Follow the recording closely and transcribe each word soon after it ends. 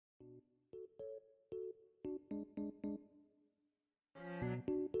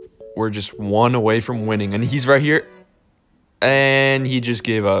We're just one away from winning, and he's right here. And he just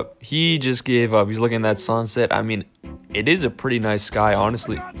gave up. He just gave up. He's looking at that sunset. I mean, it is a pretty nice sky,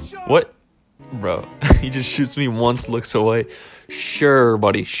 honestly. What? Bro, he just shoots me once, looks away. Sure,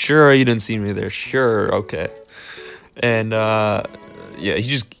 buddy. Sure, you didn't see me there. Sure, okay. And, yeah, he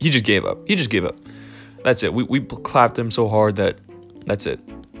just gave up. He just gave up. That's it. We clapped him so hard that that's it.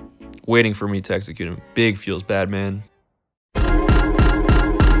 Waiting for me to execute him. Big feels bad, man.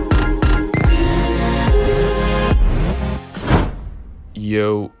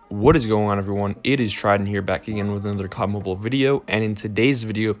 Yo, what is going on, everyone? It is Trident here, back again with another CoD Mobile video, and in today's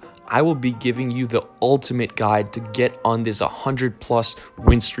video I will be giving you the ultimate guide to get on this 100+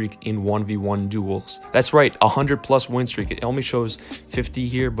 win streak in 1v1 duels. That's right, 100+ win streak. It only shows 50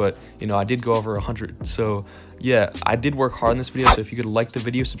 here, but you know, I did go over 100. So yeah, I did work hard on this video, so if you could like the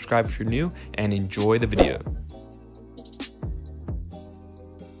video, subscribe if you're new, and enjoy the video.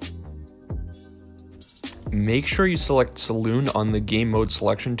 Make sure you select Saloon on the game mode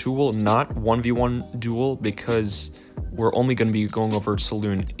selection tool, not 1v1 duel, because we're only going to be going over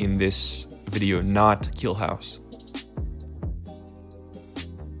Saloon in this video, not Kill House.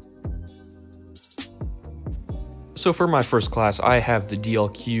 So for my first class, I have the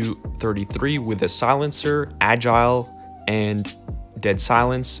DLQ-33 with a silencer, agile, and dead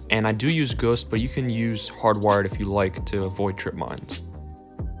silence, and I do use ghost, but you can use hardwired if you like to avoid trip mines.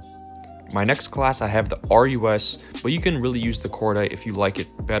 My next class, I have the RUS, but you can really use the cordite if you like it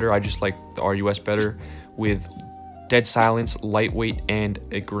better. I just like the RUS better, with dead silence, lightweight, and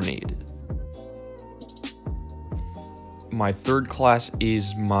a grenade. My third class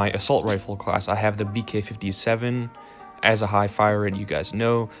is my assault rifle class. I have the BK-57 as a high fire rate, you guys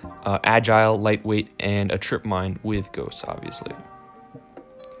know, agile, lightweight, and a trip mine with ghosts, obviously.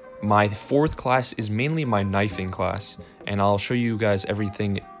 My fourth class is mainly my knifing class, and I'll show you guys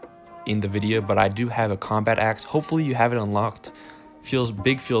everything in the video, but I do have a combat axe. Hopefully you have it unlocked. Feels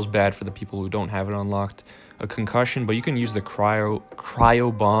bad for the people who don't have it unlocked. A concussion, but you can use the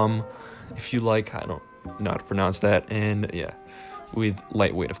cryo bomb if you like. I don't know how to pronounce that. And yeah, with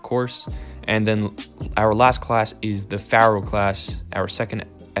lightweight, of course. And then our last class is the Pharaoh class, our second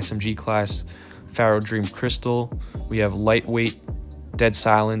SMG class, Pharaoh Dream Crystal. We have lightweight, dead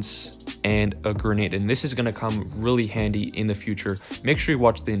silence, and a grenade, and this is going to come really handy in the future. Make sure you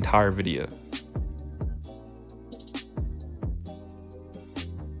watch the entire video.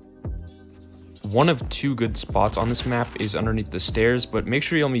 One of two good spots on this map is underneath the stairs, but make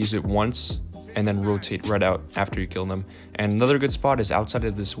sure you only use it once and then rotate right out after you kill them. And another good spot is outside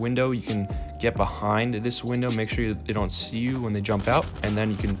of this window. You can get behind this window, make sure they don't see you when they jump out, and then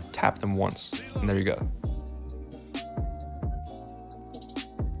you can tap them once, and there you go.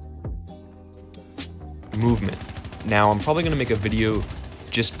 Movement. Now I'm probably going to make a video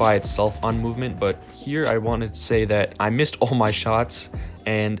just by itself on movement, but here I wanted to say that I missed all my shots,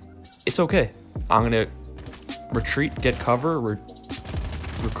 and it's okay. I'm going to retreat, get cover,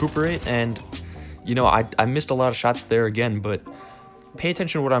 recuperate, and you know, I missed a lot of shots there again, but pay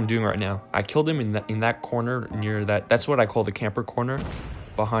attention to what I'm doing right now. I killed him in that corner near that's what I call the camper corner,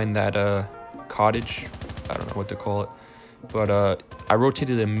 behind that cottage. I don't know what to call it, but I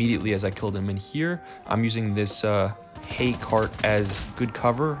rotated immediately as I killed him, and here I'm using this hay cart as good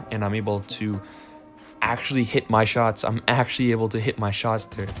cover, and I'm able to actually hit my shots. I'm actually able to hit my shots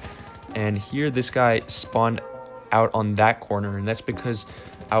there. And here this guy spawned out on that corner, and that's because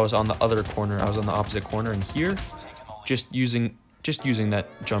I was on the other corner. I was on the opposite corner, and here just using that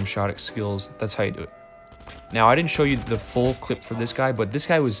jump shot skills, that's how you do it. Now I didn't show you the full clip for this guy, but this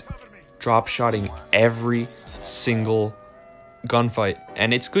guy was drop shotting every single gunfight,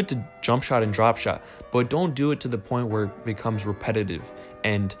 and it's good to jump shot and drop shot, but don't do it to the point where it becomes repetitive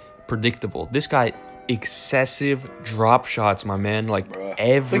and predictable. This guy, excessive drop shots, my man, like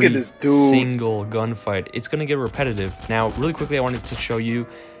every single gunfight. It's gonna get repetitive. Now really quickly, I wanted to show you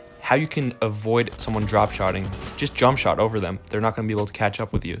how you can avoid someone drop shotting. Just jump shot over them. They're not gonna be able to catch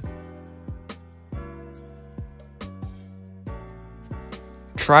up with you.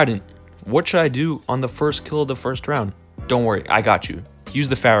 Trident. What should I do on the first kill of the first round? Don't worry, I got you. Use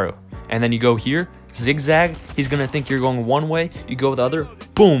the Pharaoh. And then you go here, zigzag. He's going to think you're going one way. You go the other.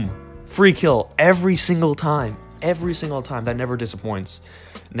 Boom. Free kill every single time. Every single time. That never disappoints.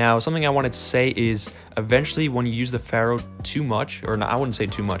 Now, something I wanted to say is eventually when you use the Pharaoh too much, or no, I wouldn't say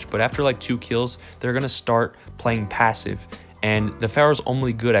too much, but after like 2 kills, they're going to start playing passive. And the Pharaoh's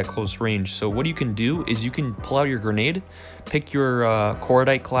only good at close range. So what you can do is you can pull out your grenade, pick your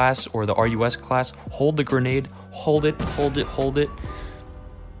cordite class or the RUS class, hold the grenade, hold it.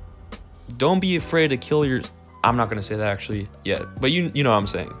 Don't be afraid to kill your... I'm not going to say that actually yet, but you know what I'm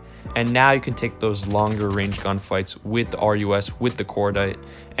saying. And now you can take those longer range gunfights with the RUS, with the Cordite.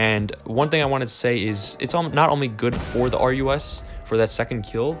 And one thing I wanted to say is it's not only good for the RUS, for that second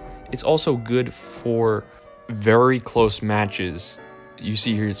kill, it's also good for very close matches. You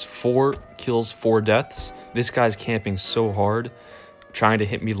see here it's 4 kills, 4 deaths. This guy's camping so hard, trying to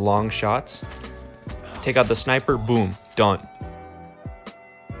hit me long shots. Take out the sniper, boom, done.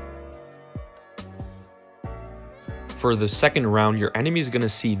 For the second round, your enemy is going to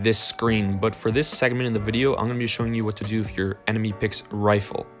see this screen, but for this segment in the video, I'm going to be showing you what to do if your enemy picks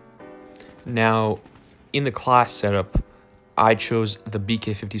rifle. Now, in the class setup, I chose the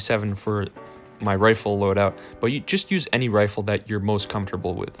BK-57 for my rifle loadout, but you just use any rifle that you're most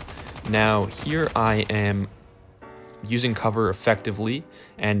comfortable with. Now, here I am using cover effectively,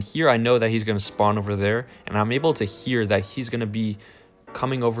 and here I know that he's going to spawn over there, and I'm able to hear that he's going to be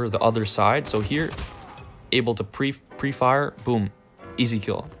coming over the other side. So here, able to pre-fire, boom, easy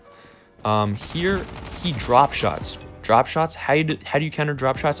kill. Here he drop shots. How do you counter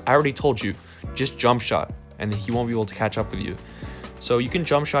drop shots? I already told you, just jump shot, and he won't be able to catch up with you. So you can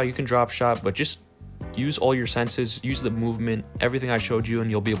jump shot, you can drop shot, but just use all your senses, use the movement, everything I showed you,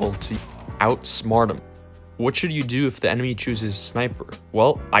 and you'll be able to outsmart him. What should you do if the enemy chooses sniper?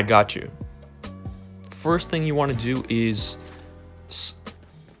 Well, I got you. First thing you want to do is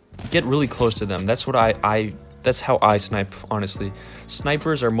get really close to them. That's what that's how I snipe, honestly.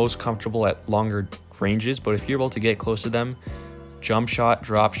 Snipers are most comfortable at longer ranges, but if you're able to get close to them, jump shot,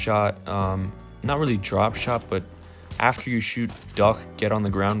 drop shot, not really drop shot, but after you shoot, duck, get on the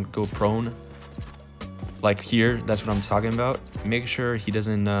ground, go prone. Like here, that's what I'm talking about. Make sure he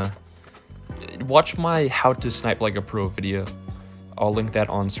doesn't, watch my how to snipe like a pro video. I'll link that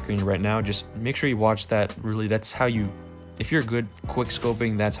on screen right now. Just make sure you watch that. Really, that's how you, if you're good quick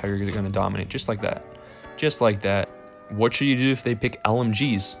scoping, that's how you're going to dominate. Just like that. Just like that. What should you do if they pick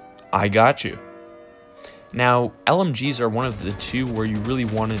LMGs? I got you. Now, LMGs are one of the two where you really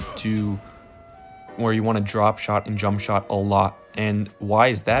want to drop shot and jump shot a lot. And why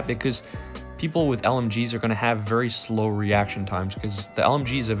is that? Because people with LMGs are going to have very slow reaction times, because the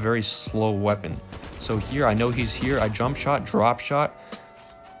LMG is a very slow weapon. So here, I know he's here. I jump shot, drop shot.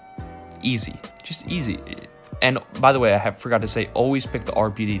 Easy. Just easy. And by the way, I forgot to say, always pick the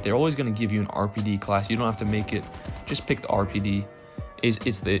RPD. They're always going to give you an RPD class. You don't have to make it. Just pick the RPD.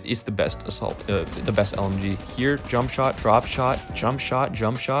 It's the best assault, the best LMG. Here, jump shot, drop shot, jump shot,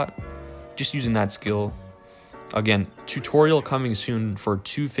 jump shot. Just using that skill. Again, tutorial coming soon for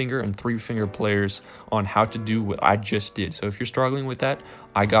 2-finger and 3-finger players on how to do what I just did. So if you're struggling with that,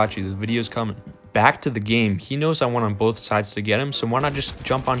 I got you. The video's coming. Back to the game. He knows I want on both sides to get him, so why not just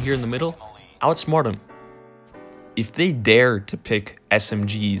jump on here in the middle? Outsmart him. If they dare to pick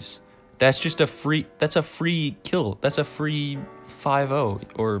SMGs, that's just a free kill. That's a free 5-0,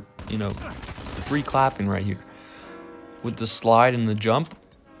 or, you know, free clapping right here. With the slide and the jump,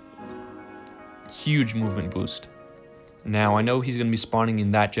 huge movement boost. Now, I know he's going to be spawning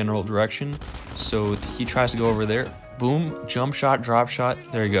in that general direction, so he tries to go over there. Boom, jump shot, drop shot.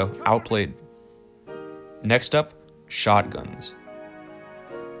 There you go, outplayed. Next up, shotguns.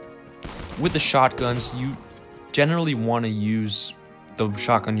 With the shotguns, you generally want to use the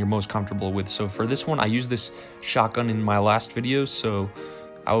shotgun you're most comfortable with. So for this one, I used this shotgun in my last video, so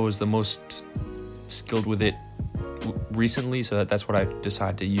I was the most skilled with it recently, so that's what I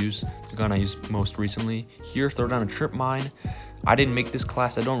decided to use. The gun I used most recently. Here, throw down a trip mine. I didn't make this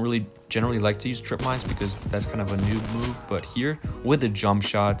class. I don't really generally like to use trip mines because that's kind of a noob move, but here, with the jump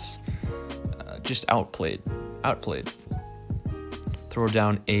shots, just outplayed. Throw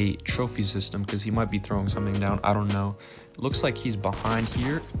down a trophy system because he might be throwing something down. I don't know. It looks like he's behind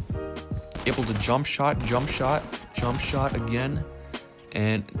here. Able to jump shot again.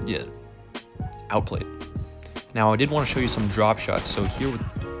 And yeah, outplayed. Now, I did want to show you some drop shots. So here,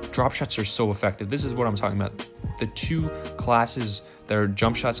 drop shots are so effective. This is what I'm talking about. The two classes that are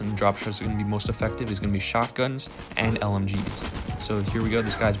jump shots and drop shots are going to be most effective is going to be shotguns and LMGs. So here we go.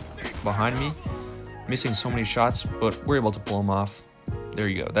 This guy's behind me, missing so many shots, but we're able to pull him off. There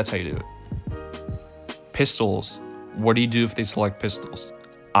you go. That's how you do it. Pistols. What do you do if they select pistols?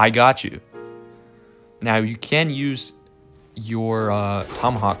 I got you. Now, you can use your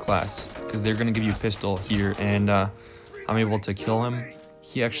Tomahawk class because they're going to give you a pistol here, and I'm able to kill him.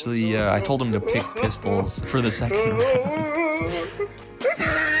 He actually, I told him to pick pistols for the second round.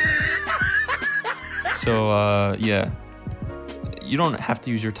 So, yeah. You don't have to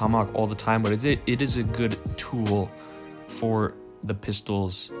use your Tomahawk all the time, but it is a good tool for the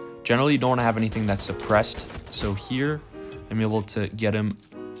pistols. Generally, you don't want to have anything that's suppressed. So here, I'm able to get him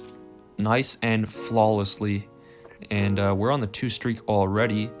nice and flawlessly. And we're on the 2 streak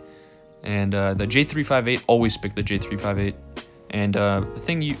already. And the J358, always pick the J358. And the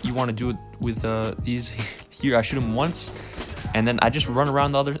thing you want to do with these here, I shoot them once, and then I just run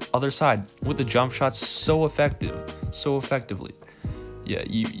around the other side with the jump shots. So effectively. Yeah,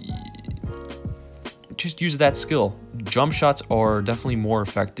 you just use that skill. Jump shots are definitely more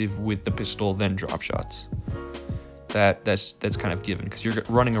effective with the pistol than drop shots. That's kind of given, because you're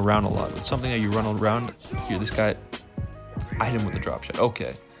running around a lot. With something that you run around, here, this guy, I hit him with a drop shot.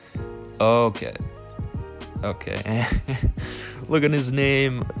 Okay. Look at his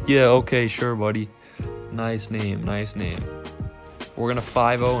name. Yeah, okay, sure, buddy. Nice name. We're gonna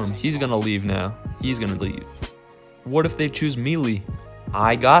 5-0 him. He's gonna leave now. He's gonna leave. What if they choose melee?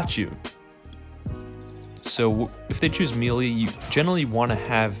 I got you. So if they choose melee, you generally want to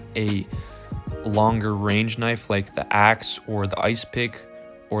have a longer range knife like the axe or the ice pick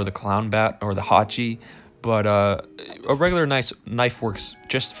or the clown bat or the hachi. But a regular knife works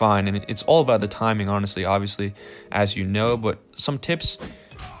just fine, and it's all about the timing, honestly, obviously, as you know. But some tips: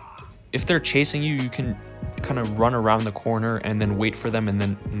 if they're chasing you, you can kind of run around the corner and then wait for them and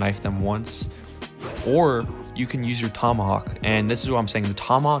then knife them once. Or you can use your tomahawk, and this is what I'm saying. The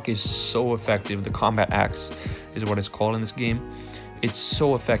tomahawk is so effective. The combat axe is what it's called in this game. It's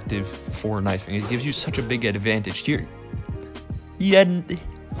so effective for knifing. It gives you such a big advantage. Here, he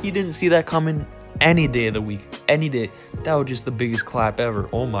didn't see that coming. Any day of the week, any day. That was just the biggest clap ever.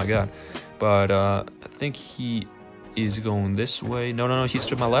 Oh my god. But I think he is going this way. No, he's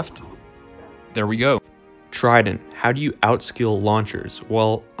to my left. There we go. Trident. How do you outskill launchers?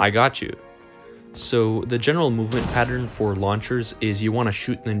 Well, I got you. So the general movement pattern for launchers is you want to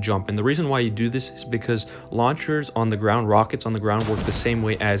shoot and then jump. And the reason why you do this is because launchers on the ground, rockets on the ground, work the same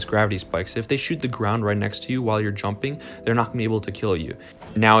way as gravity spikes. If they shoot the ground right next to you while you're jumping, they're not going to be able to kill you.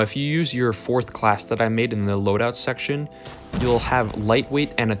 Now, if you use your 4th class that I made in the loadouts section, you'll have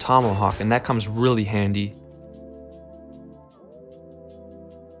lightweight and a tomahawk, and that comes really handy.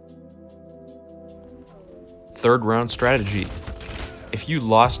 Third round strategy. If you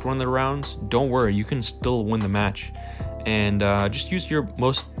lost one of the rounds, don't worry, you can still win the match. And just use your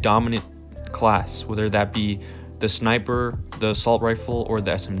most dominant class, whether that be the sniper, the assault rifle, or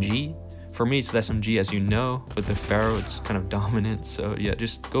the SMG. For me, it's the SMG, as you know. With the Pharaoh, it's kind of dominant. So yeah,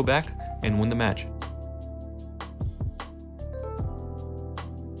 just go back and win the match.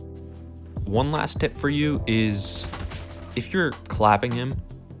 One last tip for you is, if you're clapping him,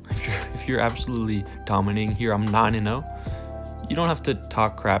 if you're absolutely dominating here, I'm 9-0. You don't have to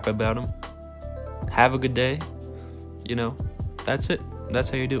talk crap about him. Have a good day. You know, that's it. That's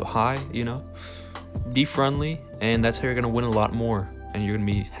how you do it. Hi, you know. Be friendly, and that's how you're going to win a lot more. And you're going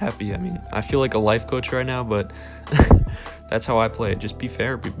to be happy. I mean, I feel like a life coach right now, but that's how I play it. Just be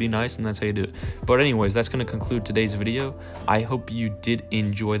fair, be nice, and that's how you do it. But anyways, that's going to conclude today's video. I hope you did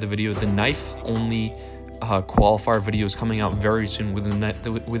enjoy the video. The knife-only qualifier video is coming out very soon,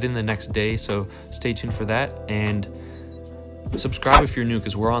 within the next day, so stay tuned for that. And subscribe if you're new,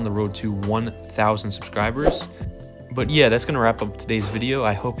 because we're on the road to 1,000 subscribers. But yeah, that's going to wrap up today's video.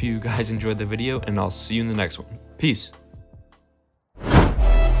 I hope you guys enjoyed the video, and I'll see you in the next one. Peace.